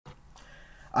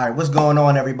All right, what's going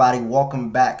on, everybody? Welcome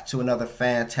back to another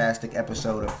fantastic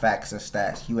episode of Facts and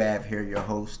Stats. You have here your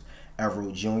host,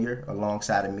 Everett Jr.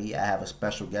 Alongside of me, I have a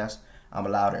special guest. I'm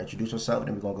allowed to introduce myself,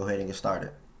 then we're going to go ahead and get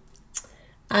started.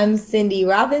 I'm Cindy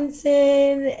Robinson,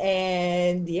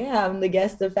 and yeah, I'm the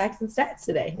guest of Facts and Stats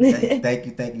Okay, today.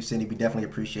 thank you, Cindy. We definitely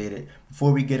appreciate it.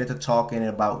 Before we get into talking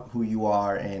about who you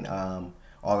are and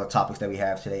all the topics that we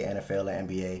have today, NFL and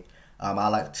NBA, I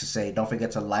like to say don't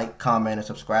forget to like, comment, and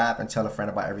subscribe, and tell a friend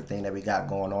about everything that we got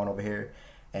going on over here.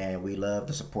 And we love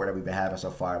the support that we've been having so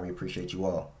far, and we appreciate you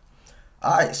all.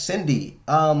 All right, Cindy.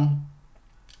 I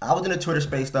was in a Twitter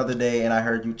space the other day, and I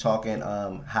heard you talking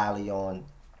highly on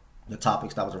the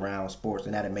topics that was around sports,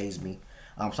 and that amazed me.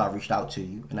 So I reached out to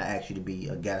you, and I asked you to be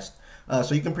a guest.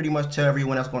 So you can pretty much tell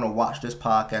everyone that's going to watch this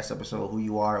podcast episode who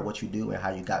you are, what you do, and how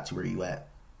you got to where you at.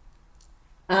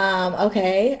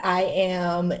 Okay, I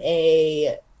am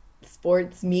a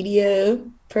sports media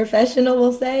professional,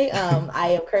 we'll say. I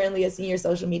am currently a senior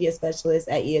social media specialist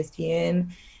at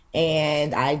ESPN,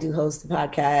 and I do host a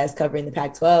podcast covering the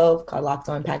Pac-12 called Locked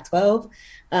On Pac-12.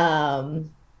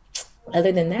 Um,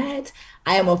 Other than that,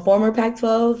 I am a former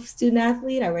Pac-12 student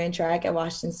athlete. I ran track at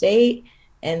Washington State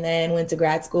and then went to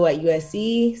grad school at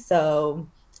USC. So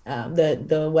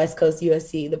the West Coast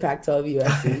USC, the Pac-12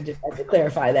 USC, just have to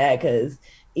clarify that because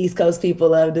East Coast people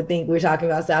love to think we're talking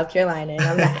about South Carolina, and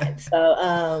I'm not.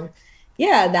 So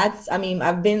yeah,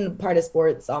 I've been part of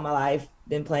sports all my life,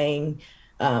 been playing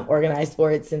organized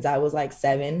sports since I was like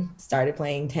 7, started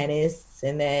playing tennis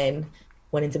and then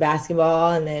went into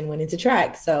basketball and then went into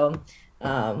track. So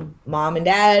mom and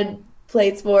dad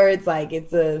played sports, like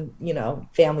it's a,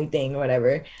 family thing or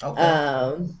whatever.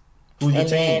 Okay. Who's your And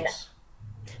then teams?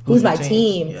 Who's who's your my teams?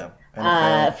 team? Yeah.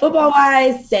 NFL. Football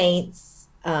wise, Saints.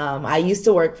 I used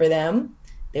to work for them.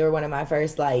 They were one of my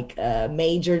first like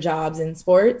major jobs in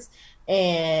sports.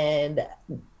 And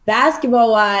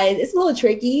basketball wise, it's a little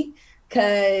tricky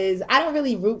because I don't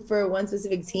really root for one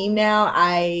specific team now.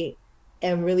 I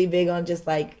am really big on just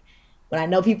like when I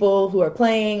know people who are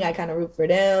playing, I kind of root for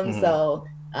them. Mm-hmm. So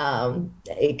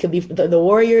it could be the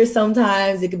Warriors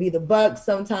sometimes, it could be the Bucks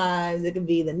sometimes, it could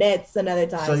be the Nets another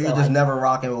So time. you're So just never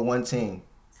rocking with one team.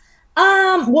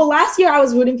 well, last year I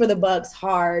was rooting for the Bucks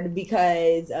hard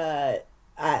because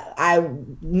I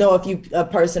know a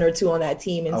person or two on that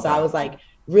team, and so I Okay. was like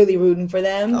really rooting for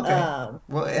them. Okay.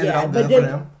 Well, it ended Yeah, up but good for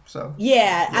just them. So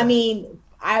yeah, I yeah. mean,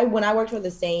 I when I worked for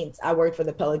the Saints, I worked for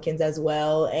the Pelicans as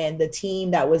well, and the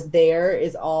team that was there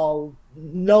is all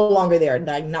no longer there.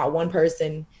 Like not one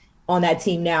person on that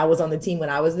team now was on the team when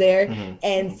I was there, Mm-hmm.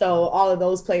 and so all of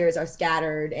those players are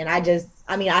scattered. And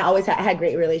I always had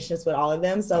great relationships with all of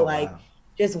them, so Oh like wow.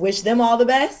 just wish them all the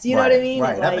best. You know what I Right. mean? And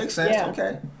Right. That like, makes sense. yeah,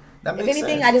 Okay. That if makes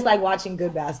anything, I sense. just like watching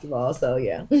good basketball. So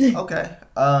yeah. Okay.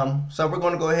 So we're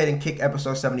going to go ahead and kick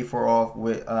episode 74 off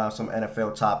with some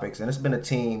NFL topics, and it's been a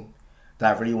team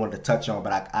that I really wanted to touch on,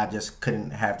 but I just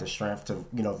couldn't have the strength to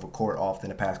record often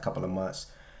the past couple of months.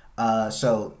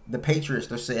 So the Patriots,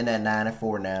 they're sitting at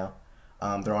 9-4 now.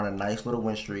 They're on a nice little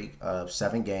win streak of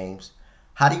 7 games.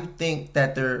 How do you think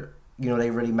that they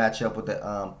really match up with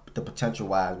the potential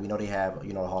wise? We know they have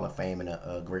a Hall of Fame and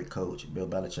a great coach, Bill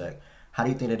Belichick. How do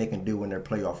you think that they can do in their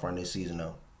playoff run this season,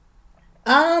 though?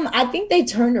 I think they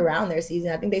turned around their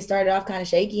season. I think they started off kind of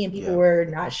shaky and people Yeah. were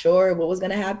not sure what was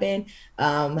going to happen.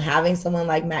 Having someone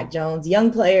like Mac Jones,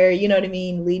 young player, you know what I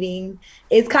mean, leading,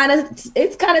 it's kind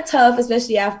of tough,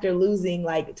 especially after losing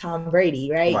like Tom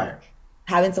Brady, right? Right.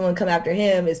 Having someone come after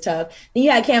him is tough. Then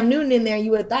you had Cam Newton in there,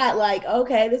 you would have thought like,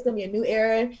 okay, this is gonna be a new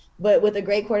era, but with a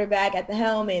great quarterback at the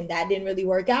helm, and that didn't really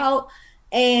work out.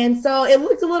 And so it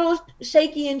looked a little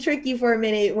shaky and tricky for a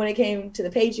minute when it came to the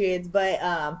Patriots, but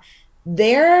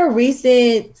their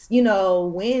recent,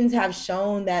 wins have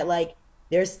shown that like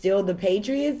they're still the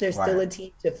Patriots. They're still Right. a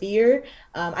team to fear.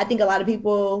 I think a lot of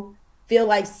people feel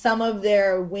like some of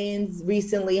their wins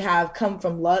recently have come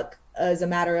from luck as a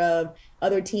matter of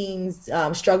other teams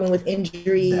struggling with That's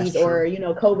injuries or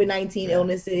true. COVID-19 Yeah.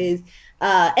 illnesses.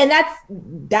 And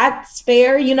that's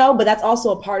fair, but that's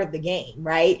also a part of the game,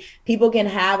 right? People can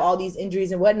have all these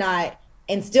injuries and whatnot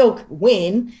and still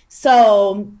win.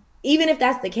 So even if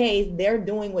that's the case, they're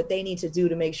doing what they need to do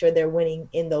to make sure they're winning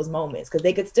in those moments because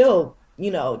they could still,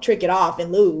 trick it off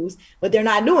and lose, but they're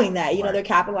not doing that. Right. They're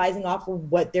capitalizing off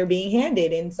of what they're being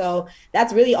handed. And so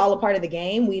that's really all a part of the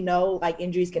game. We know like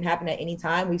injuries can happen at any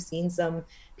time. We've seen some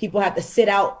people have to sit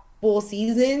out full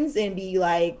seasons and be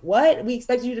like, what? We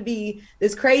expect you to be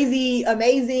this crazy,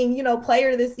 amazing,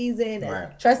 player this season. And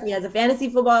Right. trust me, as a fantasy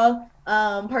football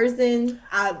person,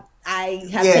 I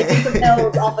have taken some Yeah.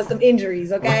 notes off of some injuries.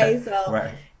 Right. Okay. So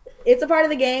Right. it's a part of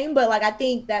the game, but like I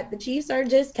think that the Chiefs are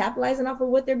just capitalizing off of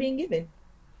what they're being given.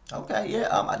 Okay,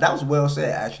 yeah, that was well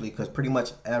said actually, because pretty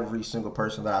much every single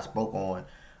person that I spoke on,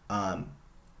 um,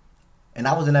 and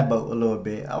I was in that boat a little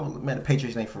bit. I was, man, the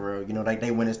Patriots ain't for real. You know, like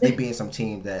they being some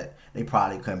team that they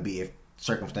probably couldn't be if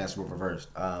circumstances were reversed.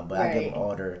 But I give them Right.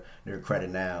 all their credit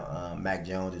now. Mac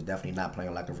Jones is definitely not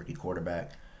playing like a rookie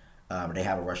quarterback. They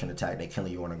have a rushing attack. They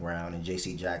killing you on the ground, and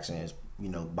J.C. Jackson is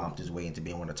bumped his way into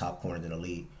being one of the top corners in the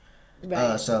league.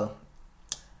 Right. So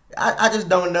I just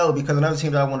don't know, because another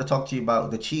team that I want to talk to you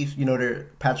about, the Chiefs. They're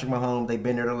Patrick Mahomes. They've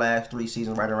been there the last 3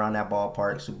 seasons, right around that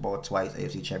ballpark. Super Bowl twice,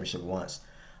 AFC Championship once.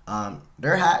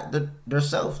 They're hot. They're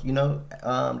self. They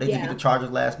defeated Yeah. the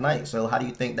Chargers last night. So how do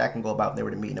you think that can go about if they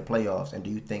were to meet in the playoffs? And do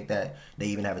you think that they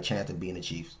even have a chance of being the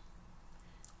Chiefs?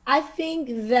 I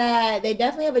think that they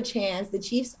definitely have a chance. The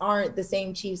Chiefs aren't the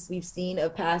same Chiefs we've seen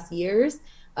of past years.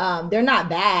 They're not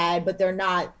bad, but they're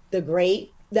not the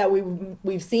great that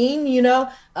we've seen.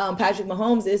 Patrick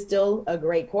Mahomes is still a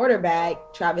great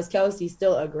quarterback. Travis Kelce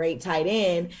still a great tight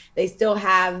end. They still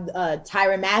have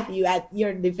Tyrann Mathieu at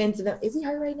your defensive. Is he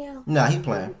hurt right now? No, he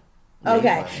playing. Yeah, he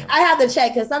Okay, playing. Yeah. I have to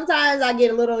check because sometimes I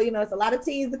get a little, it's a lot of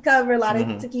teams to cover, a lot of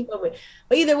to Mm-hmm. keep up with.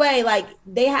 But either way, like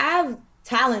they have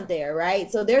talent there,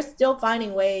 right? So they're still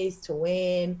finding ways to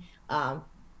win,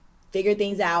 figure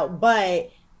things out. But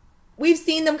we've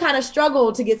seen them kind of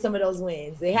struggle to get some of those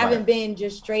wins. They Right. haven't been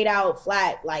just straight out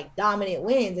flat, like dominant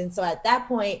wins. And so at that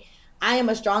point, I am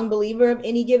a strong believer of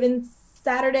any given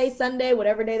Saturday, Sunday,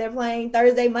 whatever day they're playing,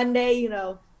 Thursday, Monday,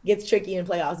 gets tricky in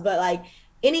playoffs. But like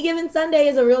any given Sunday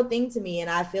is a real thing to me.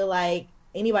 And I feel like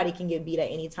anybody can get beat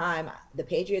at any time. The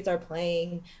Patriots are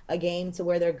playing a game to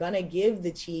where they're going to give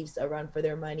the Chiefs a run for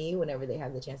their money whenever they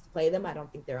have the chance to play them. I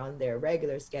don't think they're on their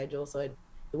regular schedule. So it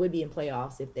would be in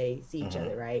playoffs if they see each Mm-hmm.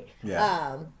 other, right?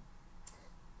 Yeah.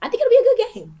 I think it'll be a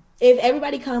good game if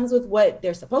everybody comes with what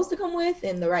they're supposed to come with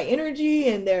and the right energy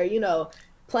and they're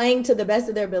playing to the best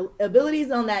of their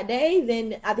abilities on that day.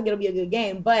 Then I think it'll be a good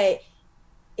game. But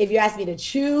if you ask me to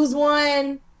choose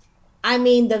one, I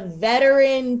mean the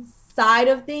veteran side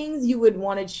of things, you would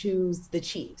want to choose the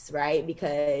Chiefs, right?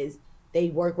 Because they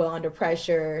work well under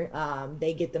pressure.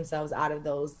 They get themselves out of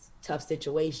those tough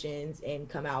situations and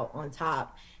come out on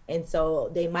top. And so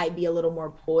they might be a little more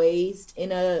poised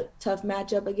in a tough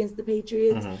matchup against the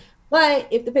Patriots. Mm-hmm. But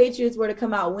if the Patriots were to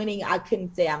come out winning, I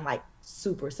couldn't say I'm like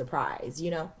super surprised.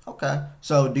 Okay.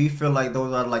 So do you feel like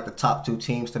those are like the top two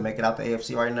teams to make it out the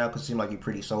AFC right now? Because it seems like you're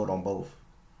pretty sold on both.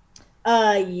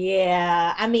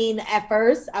 Yeah. I mean, at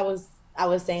first I was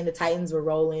saying the Titans were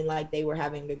rolling, like they were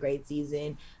having a great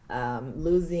season.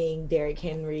 Losing Derrick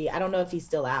Henry. I don't know if he's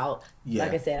still out. Like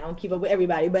Yeah. I said, I don't keep up with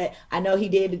everybody, but I know he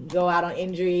did go out on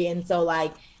injury. And so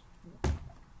like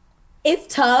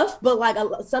it's tough, but like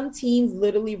some teams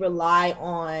literally rely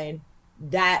on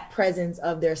that presence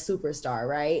of their superstar,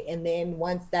 right? And then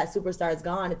once that superstar is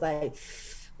gone, it's like,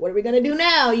 what are we gonna do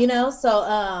now?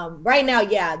 So right now,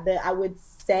 yeah, I would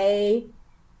say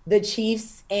the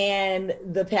Chiefs and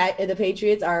the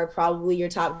Patriots are probably your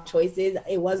top choices.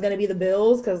 It was gonna be the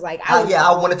Bills because like Yeah,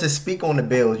 I wanted to speak on the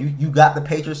Bills. You got the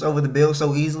Patriots over the Bills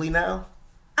so easily now?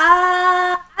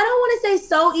 I don't want to say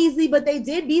so easily, but they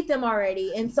did beat them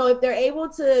already. And so if they're able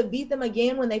to beat them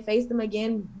again when they face them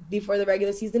again before the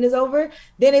regular season is over,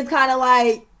 then it's kind of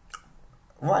like,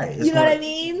 Right. It's you know what gonna. I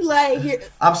mean? Like here,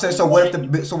 I'm saying. So what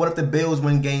if the Bills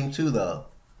win game two though?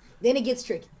 then it gets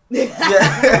tricky.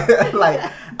 Yeah. Like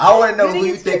I want to know Then it who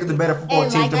you gets think is the tricky. better football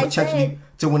And team like to I potentially said,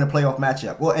 to win a playoff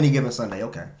matchup. Well, any given Sunday.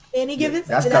 Okay. any Yeah, given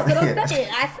that's that's what coming. I'm saying.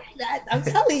 I say that. I'm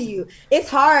telling you, it's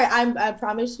hard. I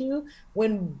promise you,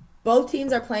 when both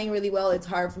teams are playing really well, it's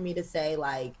hard for me to say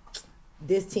like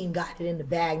this team got it in the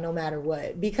bag no matter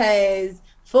what, because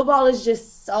football is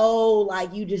just so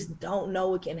like you just don't know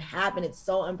what can happen. It's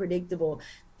so unpredictable.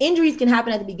 Injuries can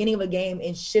happen at the beginning of a game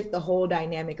and shift the whole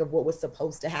dynamic of what was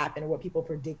supposed to happen or what people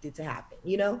predicted to happen.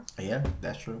 Yeah,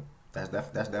 that's true. That's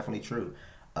definitely true.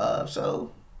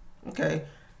 So okay.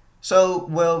 So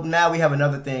well, now we have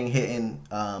another thing hitting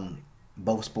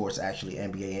both sports actually,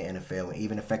 NBA and NFL, and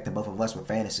even affecting both of us with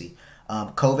fantasy.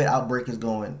 COVID outbreak is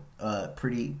going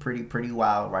pretty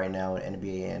wild right now in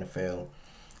NBA and NFL.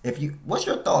 What's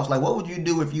your thoughts? Like, what would you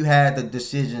do if you had the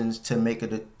decisions to make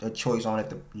a choice on if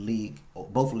the league, or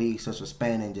both leagues, to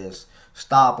suspend and just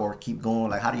stop or keep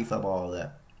going? Like, how do you feel about all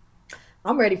that?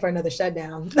 I'm ready for another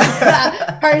shutdown.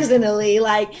 Personally,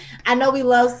 like I know we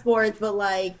love sports, but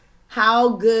like how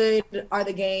good are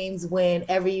the games when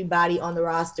everybody on the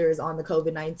roster is on the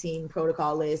COVID-19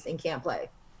 protocol list and can't play?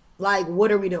 Like,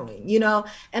 what are we doing?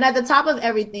 And at the top of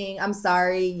everything, I'm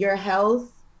sorry, your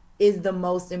health is the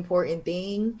most important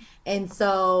thing. And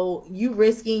so you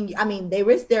risking, I mean, they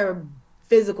risk their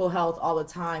physical health all the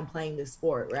time playing this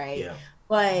sport, right? Yeah.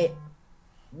 But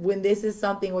when this is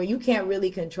something where you can't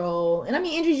really control, and I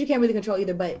mean injuries you can't really control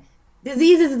either, but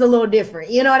diseases is a little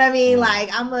different. You know what I mean? Mm. Like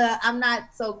I'm not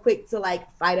so quick to like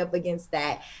fight up against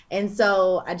that. And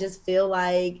so I just feel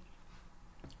like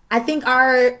I think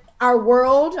our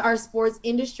world, our sports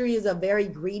industry is a very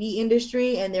greedy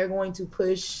industry, and they're going to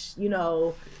push,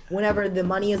 whenever the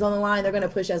money is on the line, they're going to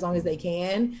push as long as they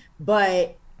can.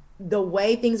 But the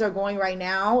way things are going right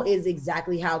now is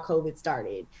exactly how COVID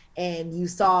started. And you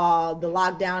saw the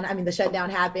lockdown, I mean, the shutdown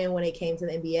happen when it came to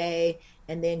the NBA,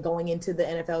 and then going into the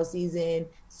NFL season.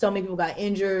 So many people got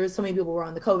injured. So many people were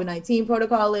on the COVID-19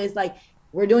 protocol list. Like,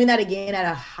 we're doing that again at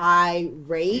a high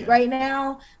rate right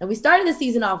now. And we started the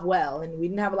season off well, and we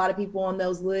didn't have a lot of people on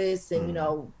those lists. And,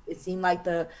 it seemed like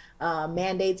the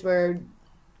mandates were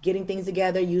getting things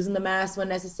together, using the masks when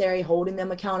necessary, holding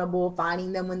them accountable,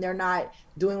 finding them when they're not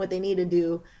doing what they need to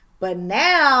do. But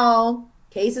now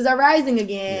cases are rising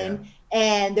again,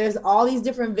 and there's all these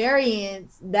different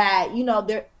variants that,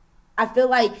 I feel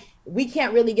like we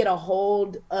can't really get a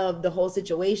hold of the whole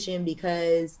situation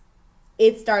because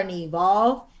it's starting to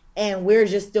evolve, and we're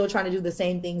just still trying to do the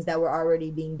same things that were already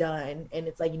being done. And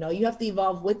it's like, you have to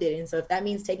evolve with it. And so if that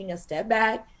means taking a step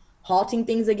back, halting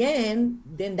things again,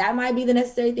 then that might be the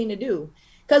necessary thing to do.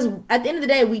 Because at the end of the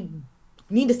day, we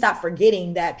need to stop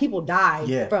forgetting that people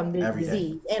die from this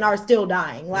disease and are still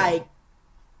dying. Like,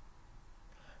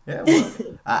 well,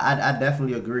 I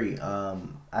definitely agree.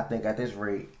 I think at this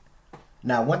rate,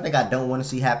 now one thing I don't want to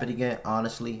see happen again,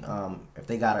 honestly, if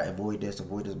they gotta avoid this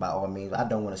by all means. I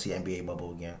don't want to see NBA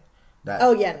bubble again. No. I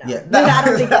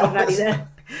don't think anybody does.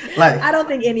 I don't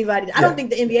think anybody. I don't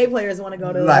think the NBA players want to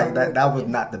go to that was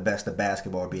not the best of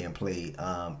basketball being played.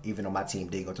 Even though my team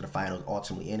did go to the finals,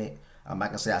 ultimately in it, I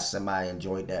can say I semi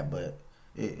enjoyed that, but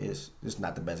it's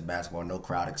not the best basketball. No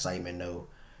crowd excitement, no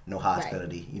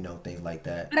hostility, things like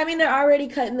that. But I mean, they're already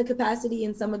cutting the capacity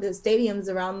in some of the stadiums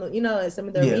around some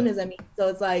of the arenas. I mean, so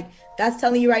it's like, that's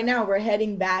telling you right now we're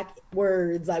heading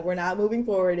backwards. Like, we're not moving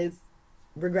forward. It's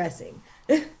regressing.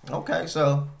 Okay,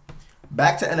 so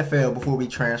back to NFL before we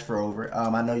transfer over.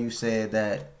 I know you said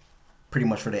that pretty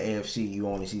much for the AFC, you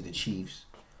only see the Chiefs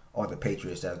or the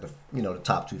Patriots as the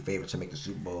top two favorites to make the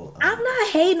Super Bowl. I'm not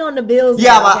hating on the Bills.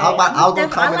 Yeah, I'll go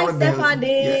comment on the Bills. I like Stephon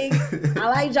Diggs. I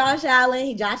like Josh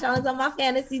Allen. Josh Allen's on my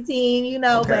fantasy team,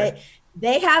 but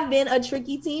they have been a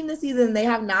tricky team this season. They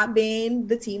have not been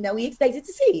the team that we expected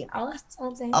to see. That's all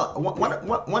I'm saying.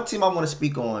 One team I want to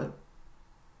speak on.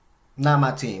 Not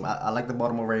my team. I like the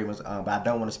Baltimore Ravens, but I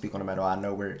don't want to speak on them at all. I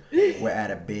know we're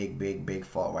at a big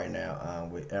fault right now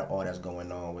with all that's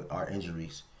going on with our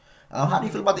injuries. How do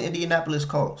you feel about the Indianapolis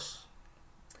Colts?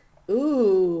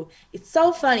 Ooh, it's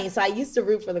so funny. So I used to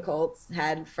root for the Colts,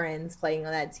 had friends playing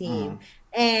on that team,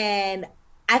 and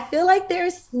I feel like they're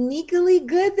sneakily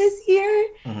good this year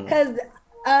because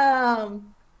I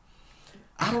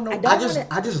don't know.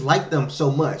 I just like them so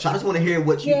much. I just want to hear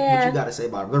what you got to say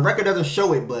about them. The record doesn't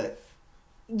show it, but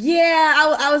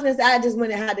I was gonna say I just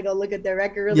had to go look at their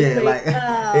record really quick.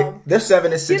 They're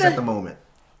 7-6 at the moment.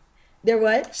 They're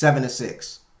what?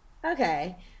 7-6.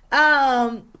 Okay.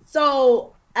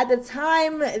 So at the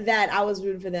time that I was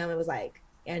rooting for them, it was like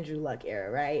Andrew Luck era,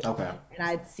 right? Okay. And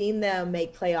I'd seen them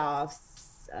make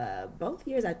playoffs both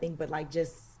years, I think, but like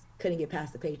just couldn't get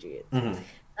past the Patriots.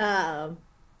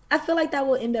 I feel like that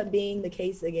will end up being the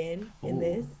case again in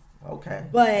this. Okay.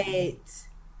 But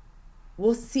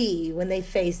we'll see when they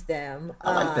face them.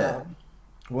 I like that.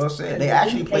 Well said. They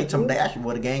actually played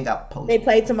the game got postponed. They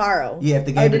played tomorrow. Yeah, if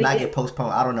the game did not get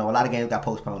postponed, I don't know. A lot of games got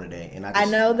postponed today, and I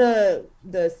know the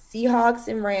Seahawks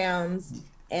and Rams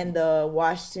and the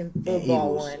Washington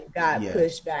football one got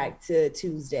pushed back to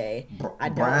Tuesday.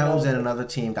 Browns and another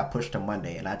team got pushed to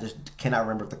Monday, and I just cannot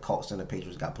remember if the Colts and the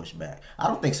Patriots got pushed back. I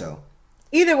don't think so.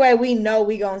 Either way, we know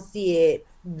we're gonna see it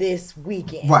this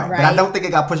weekend, right? But I don't think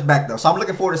it got pushed back though, so I'm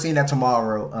looking forward to seeing that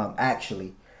tomorrow.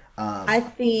 Actually. I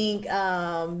think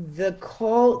the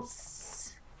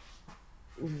Colts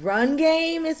run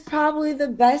game is probably the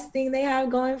best thing they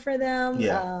have going for them.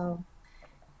 Yeah.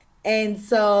 And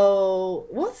so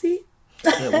we'll see.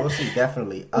 We'll see,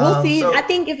 definitely. We'll see. I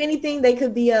think if anything, they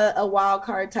could be a wild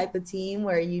card type of team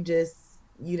where you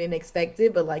didn't expect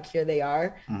it, but like here they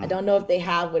are. I don't know if they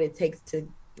have what it takes to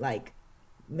like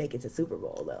make it to Super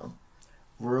Bowl though.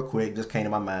 Real quick, just came to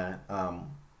my mind.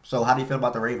 So how do you feel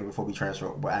about the Ravens before we transfer?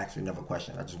 Well, actually, another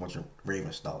question. I just want your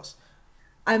Ravens thoughts.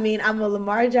 I mean, I'm a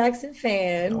Lamar Jackson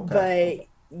fan, but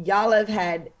y'all have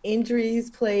had injuries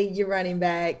plague your running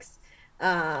backs.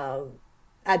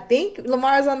 I think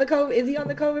Lamar's on the COVID. Is he on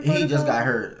the COVID He just got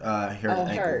protocol? hurt, hurt Oh, his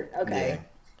ankle. hurt. Yeah. Okay.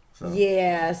 So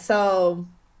Yeah. So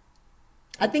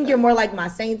I think you're more like my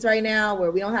Saints right now,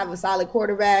 where we don't have a solid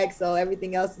quarterback, so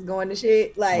everything else is going to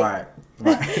shit. Like, right,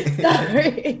 right.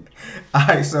 sorry. All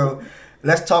right, so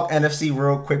let's talk NFC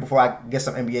real quick before I get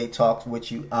some NBA talks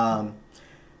with you.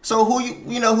 So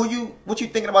what you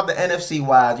thinking about the NFC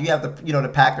wise? You have the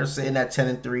Packers sitting at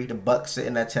 10-3, the Bucks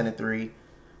sitting at 10-3,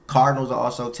 Cardinals are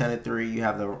also 10-3. You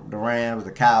have the Rams,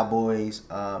 the Cowboys,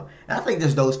 and I think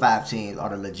just those five teams are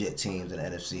the legit teams in the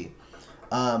NFC.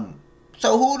 Um,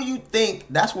 so who do you think?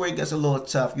 That's where it gets a little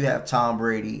tough. You have Tom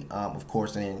Brady, of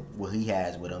course, and what he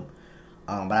has with him.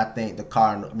 But I think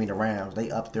the Rams, they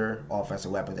upped their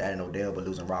offensive weapons, adding Odell, but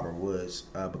losing Robert Woods.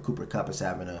 But Cooper Kupp is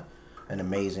having an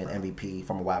amazing MVP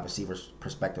from a wide receiver's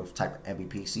perspective type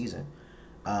MVP season.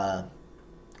 Uh,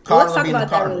 Let's Cardinals talk being the about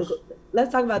that really Cardinals. quick.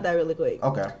 Let's talk about that really quick.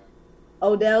 Okay.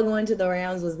 Odell going to the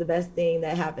Rams was the best thing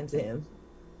that happened to him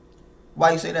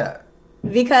Why you say that?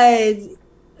 because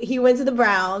he went to the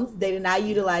Browns. They did not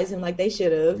utilize him like they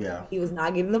should have. Yeah. He was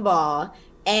not getting the ball.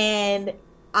 And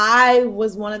I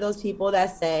was one of those people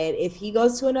that said if he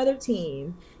goes to another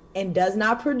team and does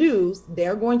not produce,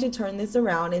 they're going to turn this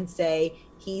around and say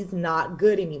he's not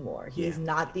good anymore. He's Yeah.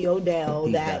 not the Odell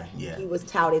He's that done. Yeah. he was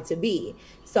touted to be.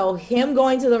 So him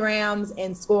going to the Rams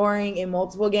and scoring in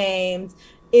multiple games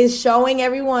is showing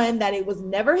everyone that it was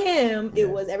never him, Yeah. it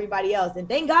was everybody else. And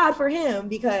thank God for him,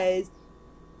 because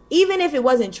even if it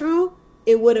wasn't true,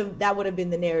 that would have been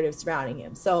the narrative surrounding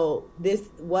him. So this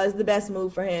was the best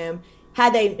move for him.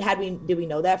 Did we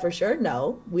know that for sure?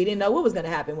 No, we didn't know what was going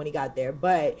to happen when he got there.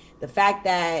 But the fact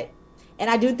that, and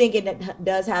I do think it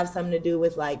does have something to do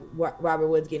with like Robert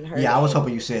Woods getting hurt. Yeah, I was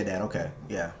hoping you said that. Okay.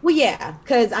 Yeah. Well, yeah,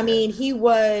 because I Yeah. mean, he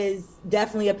was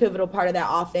definitely a pivotal part of that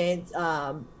offense.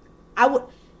 I would.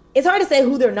 It's hard to say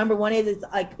who their number one is. It's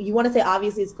like you want to say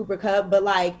obviously it's Cooper Kupp, but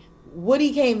like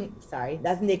Woody came. Sorry,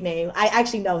 that's the nickname. I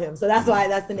actually know him, so that's why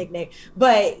that's the nickname.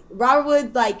 But Robert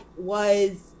Woods like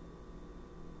was.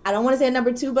 I don't want to say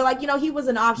number two, but like he was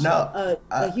an option, No,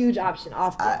 a huge option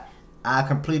often. I I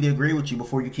completely agree with you.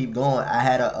 Before you keep going, I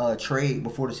had a trade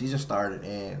before the season started,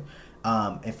 and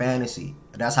in fantasy,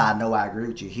 that's how I know I agree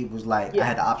with you. He was like, I Yeah,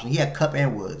 had the option. He had Cup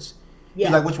and Woods. He's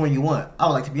yeah, like, which one you want? I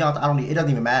was like, to be honest, I don't. It doesn't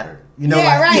even matter. yeah.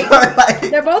 Like Right.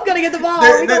 like They're both gonna get the ball.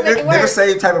 they're, We're gonna make it they're the work.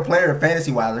 same type of player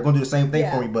fantasy wise. They're gonna do the same thing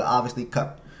for Yeah, me. But obviously,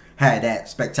 Cup had that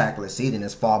spectacular season.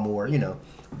 It's far more,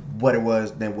 what it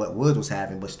was than what Woods was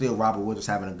having. But still, Robert Woods was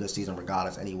having a good season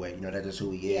regardless. Anyway, that's just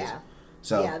who he is. yeah.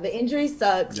 So Yeah, the injury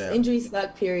sucks. yeah, Injury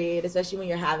suck, period, especially when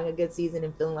you're having a good season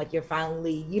and feeling like you're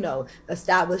finally,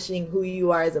 establishing who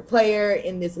you are as a player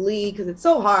in this league, because it's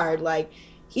so hard. Like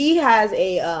he has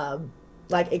a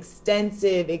like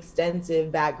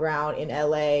extensive background in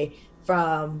LA,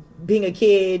 from being a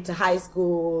kid to high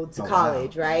school to oh wow,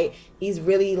 college, right? He's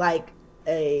really like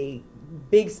a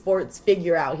big sports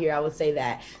figure out here, I would say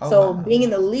that. oh So wow, being in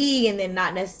the league and then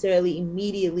not necessarily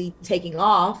immediately taking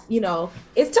off,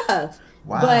 it's tough.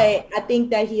 wow. But I think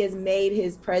that he has made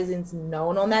his presence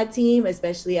known on that team,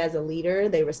 especially as a leader.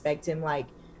 They respect him like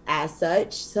as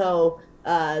such. So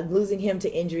losing him to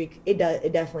injury, it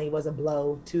definitely was a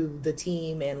blow to the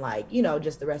team and like,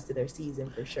 just the rest of their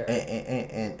season for sure.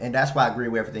 And that's why I agree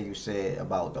with everything you said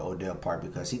about the Odell part,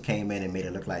 because he came in and made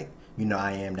it look like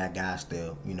I am that guy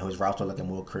still. His routes are looking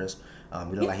more crisp. He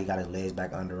look Yeah. like he got his legs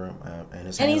back under him, and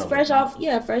his And hands he's are fresh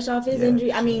off his yeah,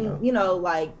 injury. I so, mean,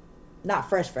 like not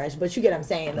fresh, but you get what I'm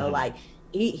saying though. mhm. Like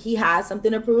he has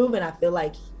something to prove, and I feel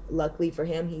like luckily for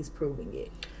him, he's proving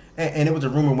it. And it was a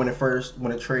rumor when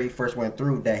the trade first went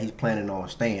through that he's planning on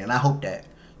staying. And I hope that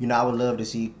I would love to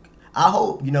see. I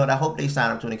hope they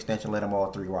sign him to an extension, let them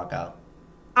all three rock out.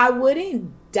 I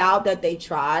wouldn't doubt that they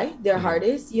try their Hmm.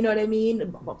 hardest, you know what I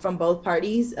mean, from both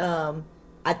parties.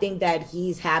 I think that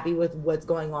he's happy with what's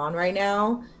going on right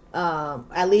now.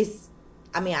 At least,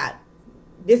 I mean,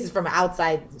 this is from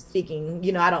outside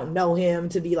speaking. I don't know him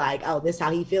to be like, oh, this is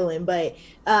how he feeling, but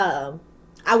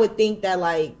I would think that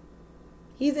like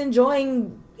he's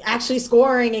enjoying actually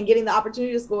scoring and getting the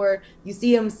opportunity to score. You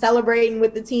see him celebrating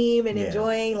with the team and Yeah.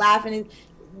 enjoying, laughing.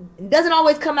 It doesn't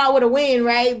always come out with a win,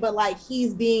 right? But like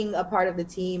he's being a part of the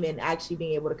team and actually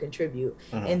being able to contribute.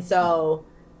 Hmm. And so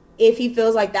if he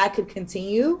feels like that could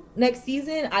continue next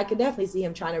season, I could definitely see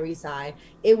him trying to resign.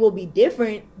 It will be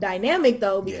different dynamic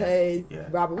though, Yeah. because Yeah.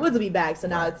 Robert Woods will be back. So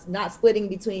now Right. it's not splitting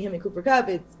between him and Cooper Kupp.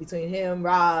 It's between him,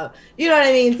 Rob. You know what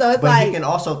I mean? So it's But he like can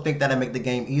also think that'll make the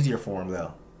game easier for him,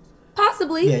 though.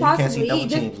 possibly, Yeah, you can't see possibly. double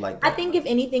Just, teams like I that. think if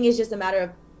anything, it's just a matter of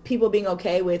people being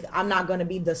okay with, I'm not going to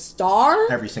be the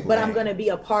star every single but game. I'm going to be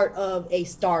a part of a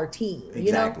star team.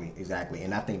 Exactly.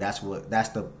 And I think that's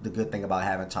the good thing about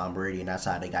having Tom Brady, and that's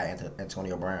how they got into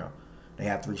Antonio Brown. They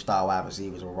have 3-star wide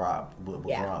receivers with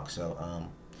Gronk. So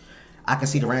I can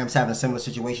see the Rams having a similar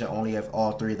situation, only if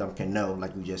all three of them can know,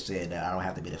 like you just said, that I don't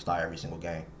have to be the star every single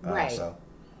game. Right. So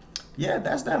yeah,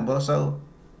 that's them. But so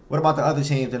what about the other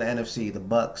teams in the NFC, the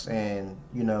Bucks, and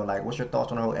like what's your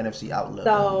thoughts on the whole NFC outlook?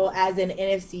 So as an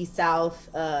NFC South,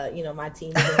 my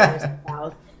team is in the NFC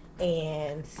South,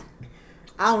 and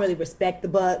I don't really respect the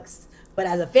Bucks, but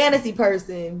as a fantasy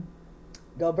person,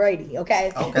 go Brady,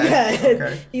 okay?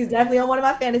 Okay. He's definitely on one of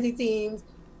my fantasy teams.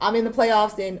 I'm in the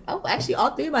playoffs, and actually,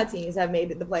 all three of my teams have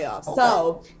made it the playoffs. Okay.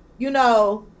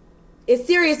 So, it's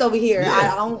serious over here. Yeah.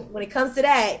 I don't. When it comes to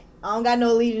that, I don't got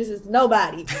no allegiances to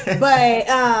nobody. But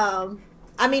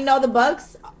no, the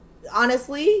Bucks,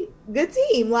 honestly, good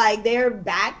team. Like, they're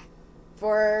back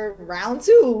for round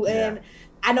 2, and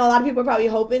I know a lot of people are probably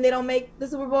hoping they don't make the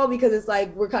Super Bowl because it's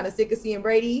like we're kind of sick of seeing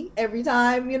Brady every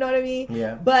time. You know what I mean?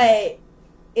 Yeah. But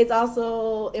it's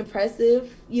also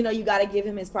impressive. You got to give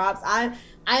him his props. I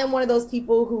am one of those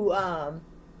people who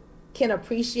can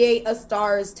appreciate a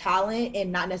star's talent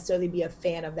and not necessarily be a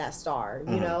fan of that star,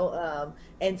 you know?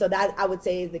 And so that I would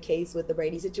say is the case with the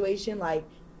Brady situation. Like,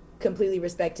 completely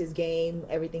respect his game,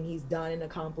 everything he's done and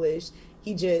accomplished.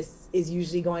 He just is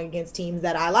usually going against teams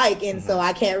that I like. And so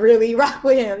I can't really rock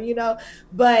with him,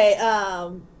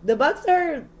 But the Bucks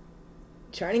are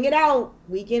churning it out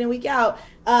week in and week out.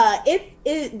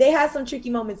 They had some tricky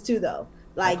moments too, though.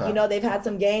 Like, they've had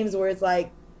some games where it's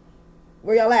like,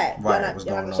 where y'all at? Right, y'all not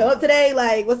gonna show up today?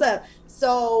 Like, what's up?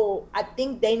 So I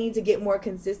think they need to get more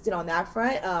consistent on that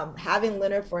front. Having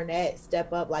Leonard Fournette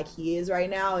step up like he is right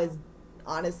now is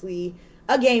honestly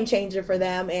a game changer for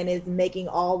them and is making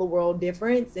all the world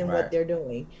difference in what they're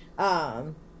doing.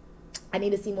 I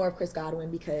need to see more of Chris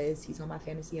Godwin because he's on my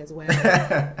fantasy as well.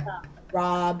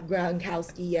 Rob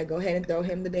Gronkowski, go ahead and throw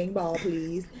him the dang ball,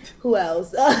 please. Who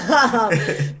else?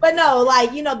 But no,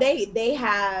 they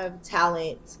have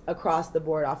talent across the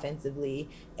board offensively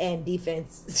and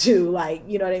defense too. Like,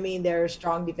 you know what I mean? They're a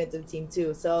strong defensive team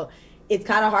too. So it's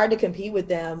kind of hard to compete with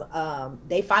them.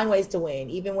 They find ways to win,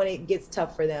 even when it gets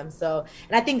tough for them. So,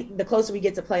 and I think the closer we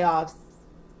get to playoffs,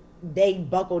 they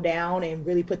buckle down and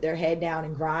really put their head down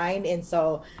and grind. And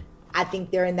so I think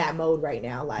they're in that mode right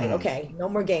now. Like, okay, no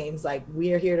more games. Like,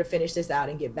 we are here to finish this out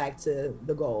and get back to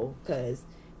the goal. Because,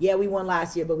 we won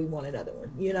last year, but we won another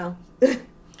one,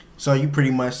 So you pretty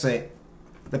much say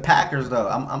the Packers, though.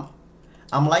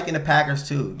 I'm liking the Packers,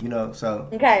 too, so.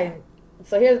 Okay,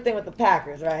 so here's the thing with the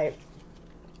Packers, right?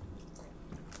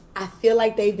 I feel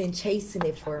like they've been chasing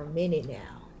it for a minute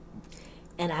now.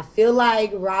 And I feel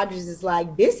like Rodgers is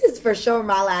like, this is for sure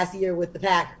my last year with the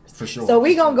Packers. For sure. So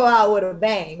we're going to go out with a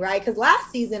bang, right? Because last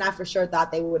season, I for sure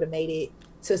thought they would have made it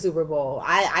to Super Bowl.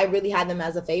 I really had them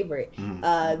as a favorite.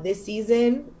 This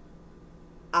season,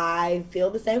 I feel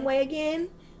the same way again.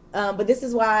 But this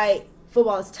is why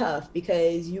football is tough,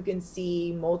 because you can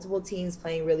see multiple teams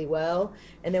playing really well.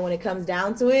 And then when it comes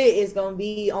down to it, it's going to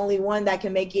be only one that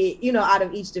can make it, out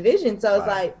of each division. So it's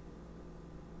like,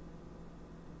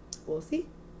 we'll see.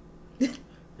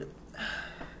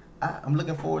 I'm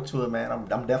looking forward to it, man. I'm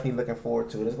definitely looking forward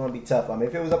to it. It's going to be tough. I mean,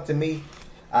 if it was up to me,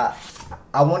 I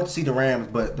wanted to see the Rams,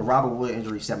 but the Robert Wood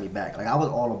injury set me back. Like, I was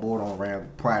all aboard on Rams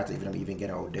prior to them even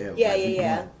getting Odell.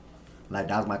 Yeah. Like,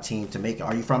 that was my team to make it.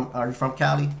 Are you from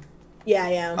Cali? Yeah, I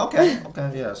am. Okay,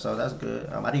 yeah. So that's good.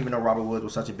 I didn't even know Robert Wood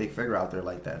was such a big figure out there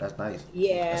like that. That's nice.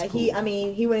 Yeah, that's cool.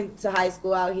 He went to high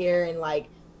school out here and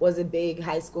was a big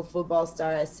high school football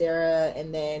star at Sarah,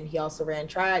 and then he also ran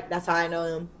track. That's how I know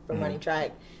him, from running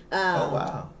track. Oh,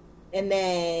 wow. And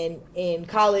then in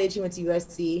college, he went to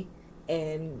USC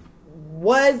and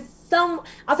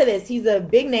I'll say this, he's a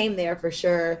big name there for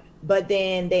sure, but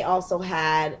then they also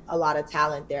had a lot of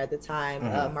talent there at the time,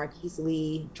 Marquise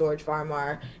Lee, George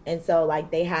Farmar, and so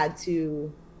they had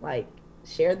to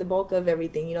share the bulk of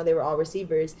everything. They were all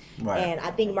receivers, and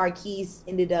I think Marquise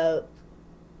ended up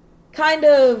kind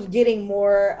of getting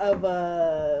more of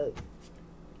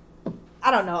I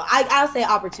don't know. I'll say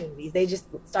opportunities. They just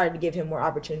started to give him more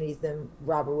opportunities than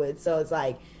Robert Wood. So it's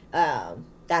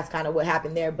that's kind of what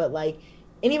happened there. But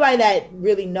anybody that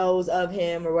really knows of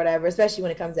him or whatever, especially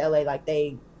when it comes to LA,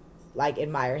 they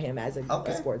admire him as a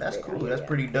sports. That's cool. That's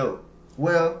pretty dope.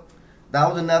 Well, that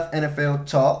was enough NFL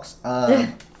talks.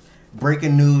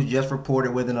 Breaking news just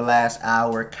reported within the last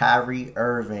hour: Kyrie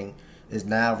Irving is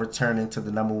now returning to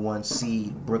the number 1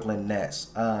 seed Brooklyn Nets.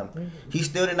 He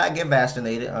still did not get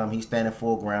vaccinated. He's standing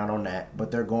full ground on that,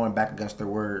 but they're going back against their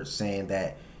word, saying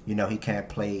that He can't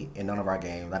play in none of our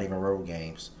games, not even road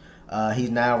games. He's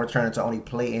now returning to only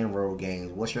play in road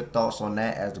games. What's your thoughts on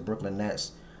that as the Brooklyn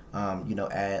Nets, add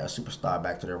a superstar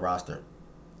back to their roster?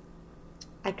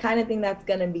 I kind of think that's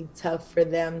going to be tough for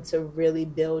them to really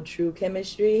build true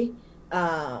chemistry.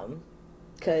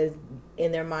 Because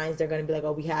in their minds, they're going to be like,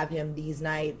 oh, we have him these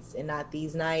nights and not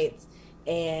these nights.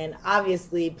 And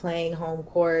obviously, playing home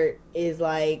court is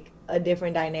like a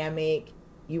different dynamic.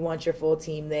 You want your full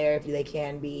team there if they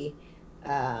can be.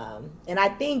 And I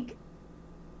think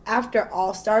after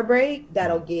All-Star break,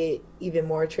 that'll get even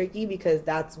more tricky because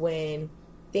that's when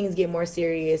things get more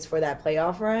serious for that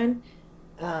playoff run.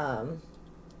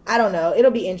 I don't know.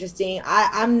 It'll be interesting.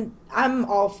 I'm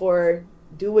all for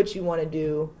do what you want to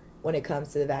do when it comes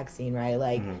to the vaccine, right?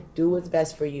 Like do what's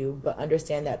best for you, but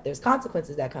understand that there's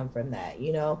consequences that come from that.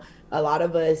 A lot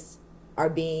of us are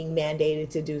being mandated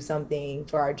to do something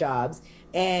for our jobs.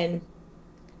 And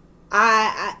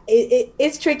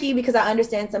it's tricky because I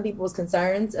understand some people's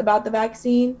concerns about the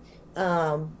vaccine.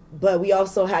 But we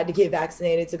also had to get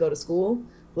vaccinated to go to school.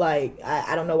 Like,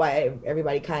 I don't know why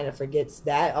everybody kind of forgets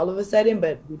that all of a sudden,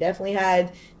 but we definitely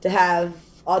had to have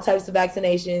all types of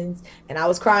vaccinations. And I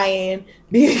was crying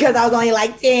because I was only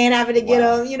like 10 having to get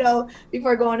them,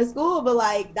 before going to school. But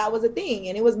like, that was a thing.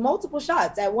 And it was multiple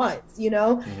shots at once,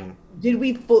 Do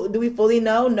we fully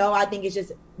know? No, I think it's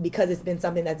just because it's been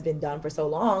something that's been done for so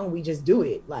long, we just do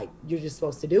it. Like, you're just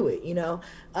supposed to do it,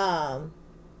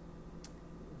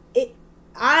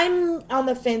 I'm on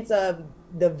the fence of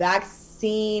the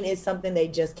vaccine is something they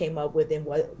just came up with and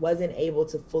wasn't able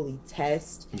to fully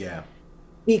test. Yeah.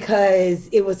 Because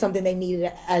it was something they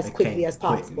needed as quickly as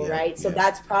possible, right? So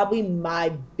that's probably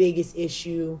my biggest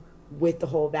issue with the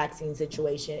whole vaccine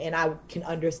situation. And I can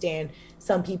understand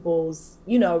some people's,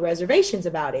 reservations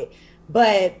about it.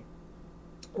 But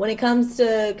when it comes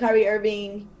to Kyrie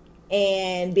Irving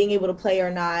and being able to play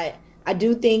or not, I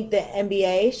do think the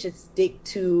NBA should stick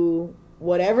to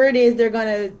whatever it is they're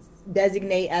going to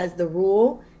designate as the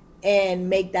rule and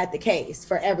make that the case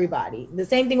for everybody. The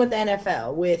same thing with the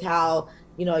NFL, with how,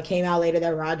 it came out later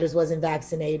that Rodgers wasn't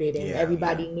vaccinated and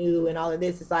everybody knew and all of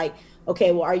this. It's like,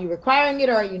 okay, well, are you requiring it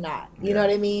or are you not? You know what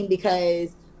I mean?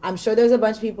 Because I'm sure there's a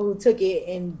bunch of people who took it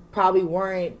and probably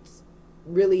weren't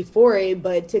really for it,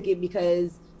 but took it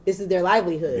because this is their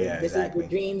livelihood. This is the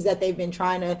dreams that they've been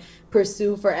trying to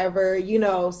pursue forever,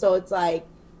 so it's like,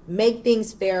 make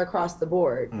things fair across the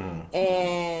board.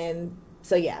 And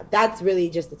so, that's really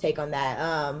just the take on that.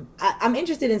 I'm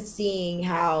interested in seeing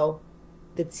how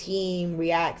the team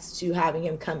reacts to having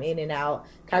him come in and out.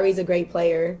 Kyrie's a great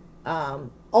player.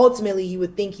 Ultimately, you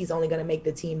would think he's only going to make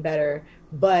the team better,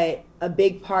 but a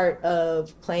big part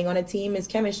of playing on a team is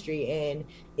chemistry. And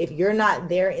if you're not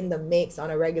there in the mix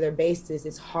on a regular basis,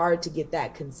 it's hard to get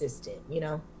that consistent,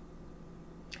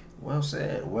 Well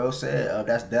said. Well said.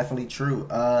 That's definitely true.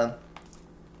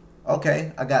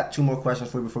 Okay, I got two more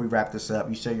questions for you before we wrap this up.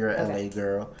 You say you're an LA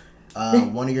girl.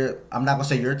 I'm not gonna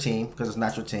say your team because it's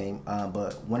not your team,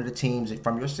 but one of the teams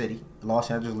from your city, the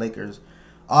Los Angeles Lakers,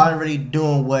 are already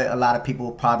doing what a lot of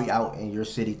people probably out in your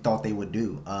city thought they would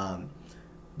do.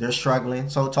 They're struggling.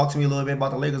 So talk to me a little bit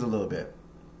about the Lakers a little bit.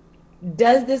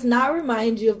 Does this not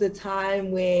remind you of the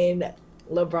time when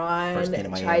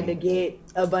LeBron tried to get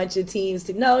a bunch of teams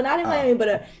not in Miami,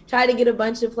 but tried to get a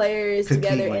bunch of players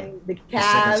together in the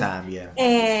Cavs,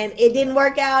 and it didn't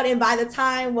work out. And by the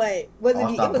time it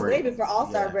was way before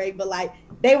All-Star break, but like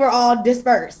they were all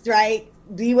dispersed, right?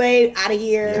 D-Wade out of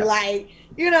here,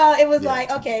 it was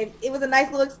like, okay, it was a nice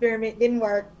little experiment, didn't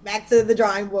work. Back to the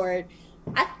drawing board.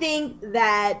 I think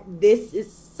that this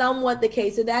is somewhat the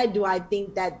case of that. Do I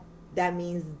think that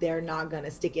means they're not going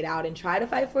to stick it out and try to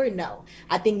fight for it? No.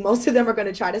 I think most of them are going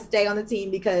to try to stay on the team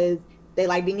because they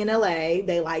like being in LA.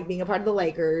 They like being a part of the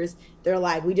Lakers. They're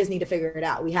like, we just need to figure it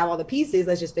out. We have all the pieces.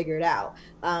 Let's just figure it out.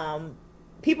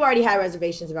 People already had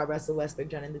reservations about Russell Westbrook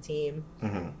joining the team.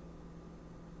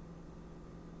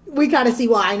 We kind of see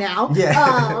why now.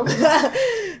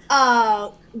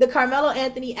 The Carmelo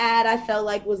Anthony ad, I felt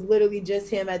like was literally just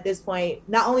him at this point,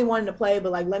 not only wanting to play,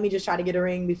 but like, let me just try to get a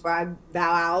ring before I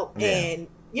bow out. And,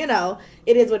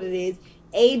 it is what it is.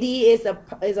 AD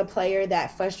is a player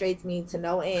that frustrates me to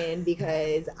no end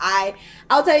because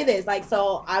I'll tell you this, like,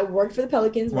 so I worked for the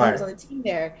Pelicans when I was on the team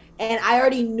there, and I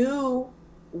already knew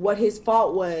what his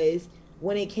fault was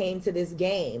when it came to this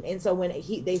game. And so when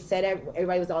they said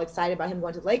everybody was all excited about him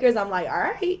going to the Lakers, I'm like, all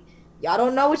right, y'all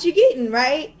don't know what you're getting,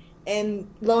 right? And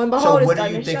lo and behold, so what do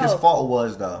you think his fault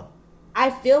was, though?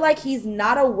 I feel like he's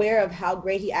not aware of how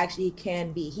great he actually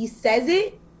can be. He says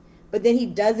it, but then he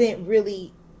doesn't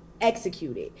really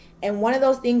execute it. And one of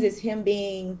those things is him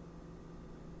being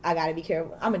I gotta be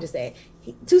careful. I'm gonna just say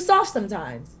too soft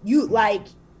sometimes. You like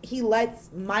he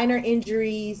lets minor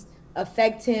injuries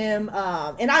affect him.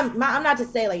 And I'm not to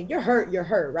say like you're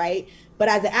hurt, right? But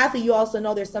as an athlete, you also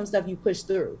know there's some stuff you push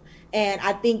through. And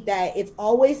I think that it's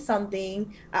always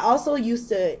something. I used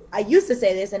to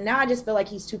say this, and now I just feel like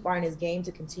he's too far in his game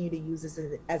to continue to use this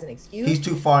as an excuse. He's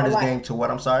too far in But this like game to what?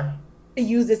 I'm sorry. to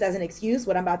use this as an excuse,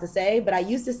 what I'm about to say, but I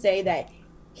used to say that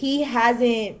he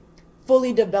hasn't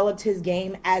fully developed his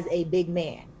game as a big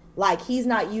man. Like he's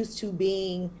not used to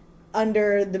being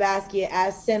under the basket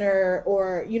as center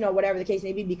or, whatever the case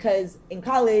may be, because in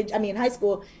high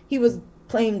school, he was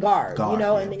playing guard, Guard,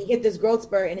 yeah. and then he hit this growth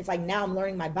spurt and it's like now I'm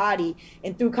learning my body.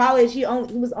 And through college, he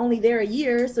was only there a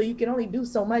year, so you can only do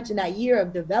so much in that year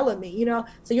of development,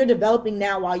 So you're developing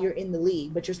now while you're in the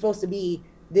league, but you're supposed to be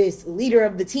this leader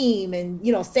of the team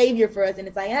and savior for us, and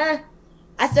it's like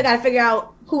I still got to figure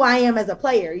out who I am as a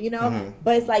player,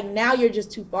 But it's like now you're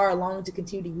just too far along to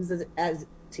continue to use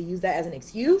that as an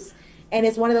excuse. And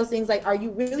it's one of those things like, are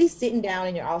you really sitting down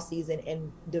in your off season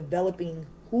and developing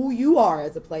who you are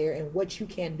as a player and what you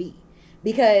can be?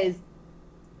 Because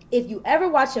if you ever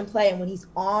watch him play and when he's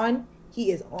on,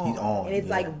 he is on. And it's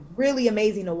like really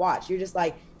amazing to watch. You're just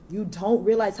like, you don't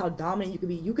realize how dominant you could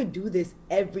be. You could do this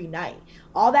every night.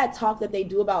 All that talk that they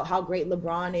do about how great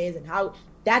LeBron is and how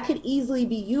that could easily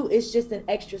be you. It's just an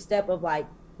extra step of like,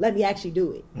 let me actually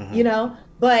do it,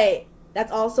 But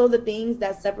that's also the things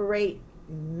that separate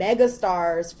mega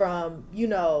stars from,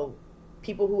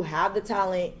 people who have the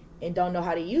talent and don't know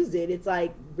how to use it. It's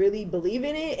like really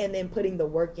believing it and then putting the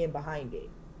work in behind it.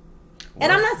 Well,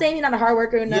 and I'm not saying he's not a hard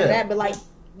worker or none of that, but like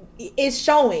it's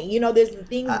showing, there's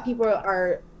things that people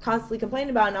are constantly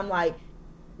complaining about. And I'm like,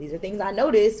 these are things I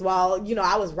noticed while,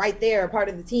 I was right there, part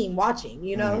of the team watching,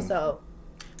 so.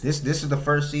 This is the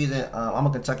first season. I'm a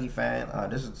Kentucky fan.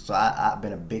 I've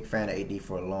been a big fan of AD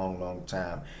for a long, long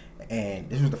time, and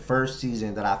this was the first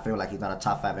season that I feel like he's not a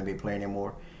top 5 NBA player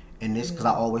anymore. And this because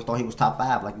I always thought he was top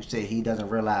 5. Like you said, he doesn't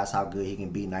realize how good he can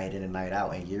be night in and night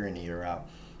out and year in and year out.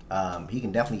 He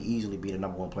can definitely easily be the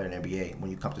number 1 player in the NBA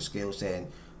when you come to skill set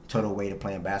and total weight of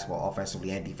playing basketball,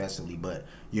 offensively and defensively. But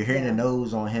you're hearing the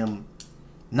nose on him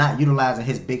not utilizing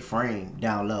his big frame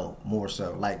down low more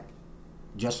so. Like,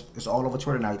 just it's all over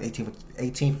Twitter now.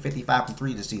 1855 from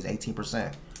 3 this season,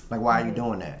 18%. Like, why are you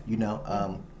doing that?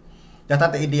 That's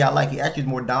not the AD I like. He actually is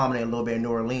more dominant a little bit in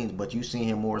New Orleans, but you've seen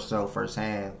him more so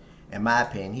firsthand. In my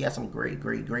opinion, he had some great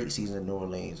seasons in New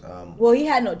Orleans. Well, he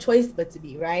had no choice but to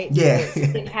be, right? Yeah. He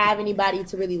didn't have anybody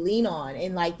to really lean on.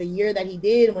 And like the year that he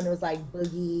did, when it was like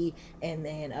Boogie and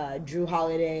then Drew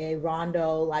Holiday,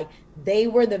 Rondo, like they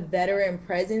were the veteran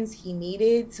presence he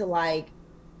needed to like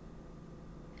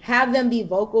have them be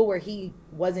vocal where he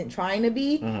wasn't trying to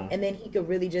be, and then he could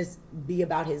really just be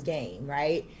about his game,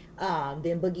 right?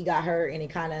 Then Boogie got hurt, and it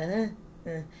kind of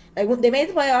like they made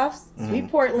the playoffs, sweet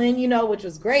Portland, which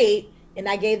was great, and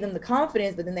that gave them the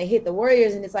confidence. But then they hit the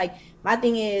Warriors, and it's like my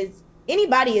thing is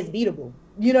anybody is beatable.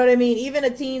 You know what I mean? Even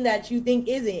a team that you think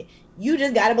isn't, you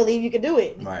just got to believe you could do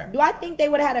it. Right. Do I think they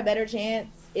would have had a better chance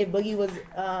if Boogie was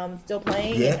still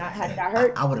playing and not had got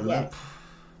hurt? I would have loved.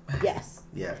 Yes.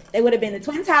 Yeah. They would have been the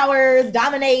Twin Towers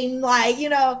dominating, like,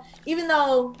 even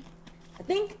though I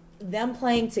think them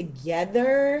playing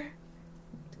together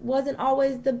wasn't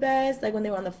always the best, like when they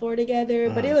were on the floor together,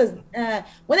 but it was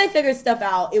when they figured stuff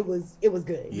out, it was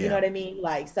good. Yeah. You know what I mean?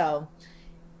 Like, so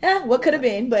what could have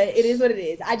been, but it is what it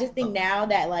is. I just think now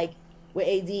that like with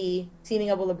AD teaming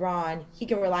up with LeBron, he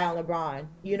can rely on LeBron.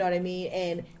 You know what I mean?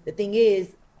 And the thing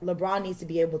is, LeBron needs to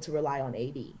be able to rely on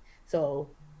AD. So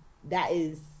that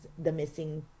is the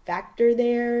missing factor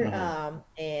there.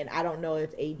 And I don't know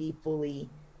if AD fully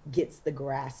gets the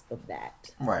grasp of that.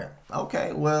 Right.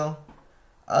 Okay. Well,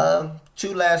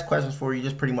 2 last questions for you.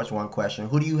 Just pretty much one question.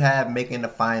 Who do you have making the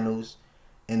finals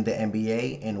in the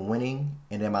NBA and winning?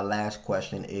 And then my last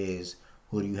question is,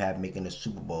 who do you have making the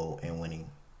Super Bowl and winning?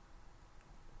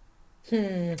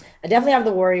 I definitely have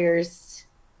the Warriors.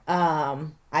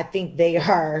 I think they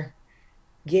are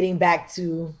getting back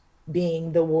to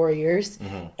being the Warriors,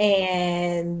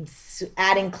 and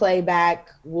adding Clay back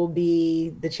will be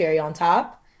the cherry on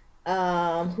top.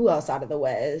 Who else out of the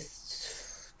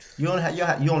West? You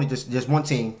only just one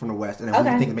team from the West, and then who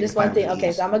do you think just one thing.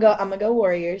 Okay, so I'm gonna go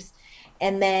Warriors,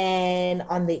 and then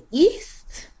on the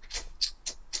East,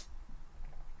 it's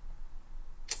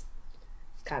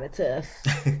kind of tough.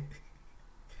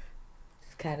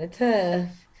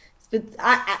 But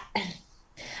I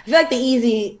feel like the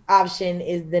easy option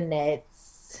is the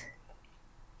Nets.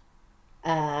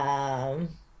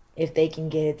 If they can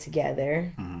get it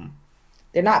together.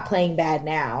 They're not playing bad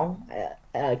now.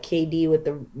 KD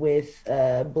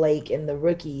with Blake and the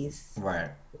rookies Right.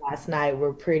 last night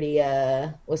were pretty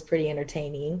was pretty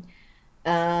entertaining.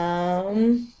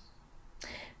 Um,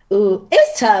 ooh,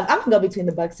 it's tough. I'm gonna go between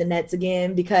the Bucks and Nets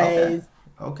again Okay. because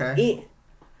Okay. it.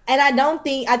 And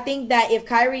I think that if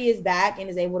Kyrie is back and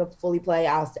is able to fully play,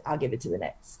 I'll give it to the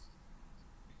Nets.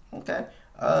 Okay.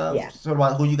 Yeah. So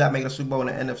about who you got making the Super Bowl in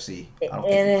the NFC? I don't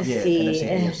think. Yeah, NFC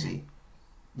and NFC. AFC.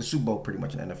 The Super Bowl pretty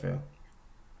much in the NFL.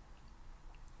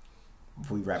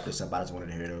 Before we wrap this up, I just wanted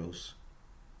to hear those.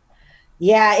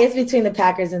 Yeah, it's between the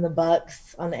Packers and the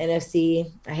Bucks on the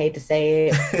NFC. I hate to say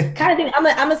it. Kind of think I'm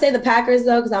gonna say the Packers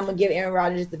though, because I'm gonna give Aaron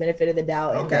Rodgers the benefit of the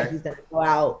doubt and that Okay. he's gonna go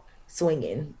out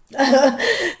swinging.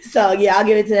 So yeah, I'll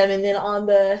give it to them. And then on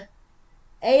the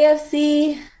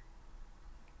AFC,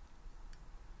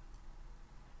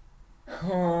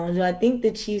 do I think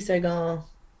the Chiefs are going?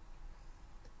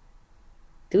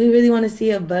 Do we really want to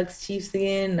see a Bucks Chiefs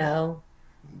again? No,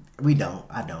 We don't.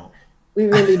 I don't. we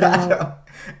really I don't. don't.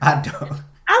 I don't.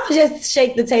 I'm gonna just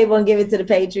shake the table and give it to the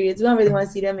Patriots. We don't really want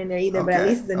to see them in there either, but at Okay.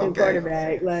 least it's a new Okay.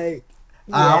 quarterback. Like,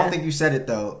 I don't yeah. think you said it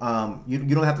though. You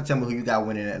don't have to tell me who you got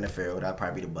winning in the NFL. That'd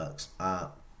probably be the Bucks. I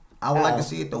would like to Oh,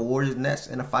 see it the Warriors Nets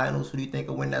in the finals. Who do you think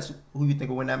will win that? Who you think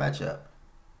will win that matchup?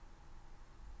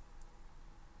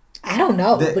 I don't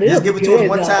know, but it'll Just be give it to us good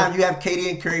one though. time. You have Katie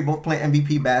and Curry both playing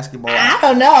MVP basketball. I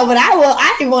don't know, but I will.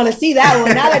 I want to see that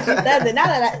one. Now that you said that, now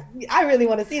that I really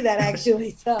want to see that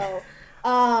actually. So,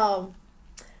 um,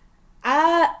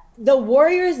 I the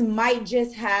Warriors might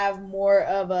just have more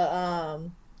of a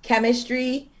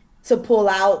chemistry to pull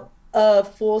out a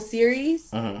full series.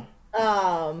 Mhm.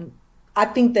 Um, I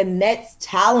think the Nets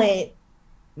talent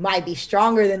might be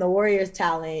stronger than the Warriors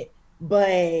talent,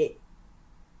 but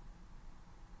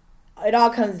it all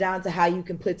comes down to how you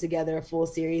can put together a full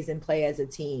series and play as a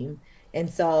team. And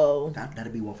so,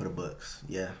 That'd be one for the Bucks.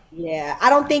 Yeah. yeah, I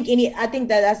think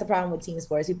that that's the problem with team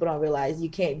sports. People don't realize you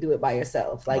can't do it by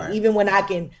yourself. Like, Right. even when I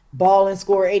can ball and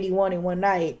score 81 in one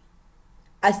night,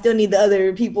 I still need the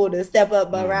other people to step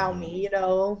up around Hmm. me, you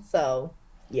know? So,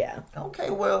 yeah. Okay.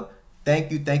 Well,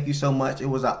 thank you so much. It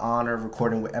was an honor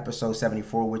recording with episode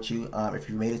 74 with you. If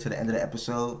you made it to the end of the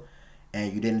episode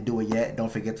and you didn't do it yet, don't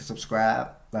forget to subscribe,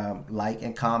 like,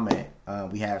 and comment.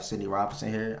 We have Sydney Robinson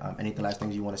here. Anything last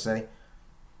things you want to say?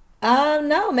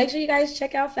 No, make sure you guys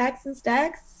check out Facts and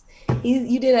Stacks.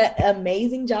 You did an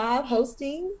amazing job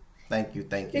hosting. Thank you.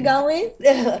 Thank You're you. going.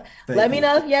 Thank Let me you.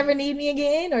 know if you ever need me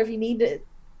again or if you need to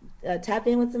tap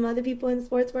in with some other people in the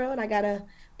sports world. I got a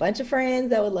bunch of friends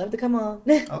that would love to come on.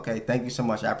 Okay. Thank you so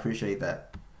much. I appreciate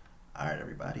that. All right,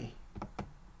 everybody.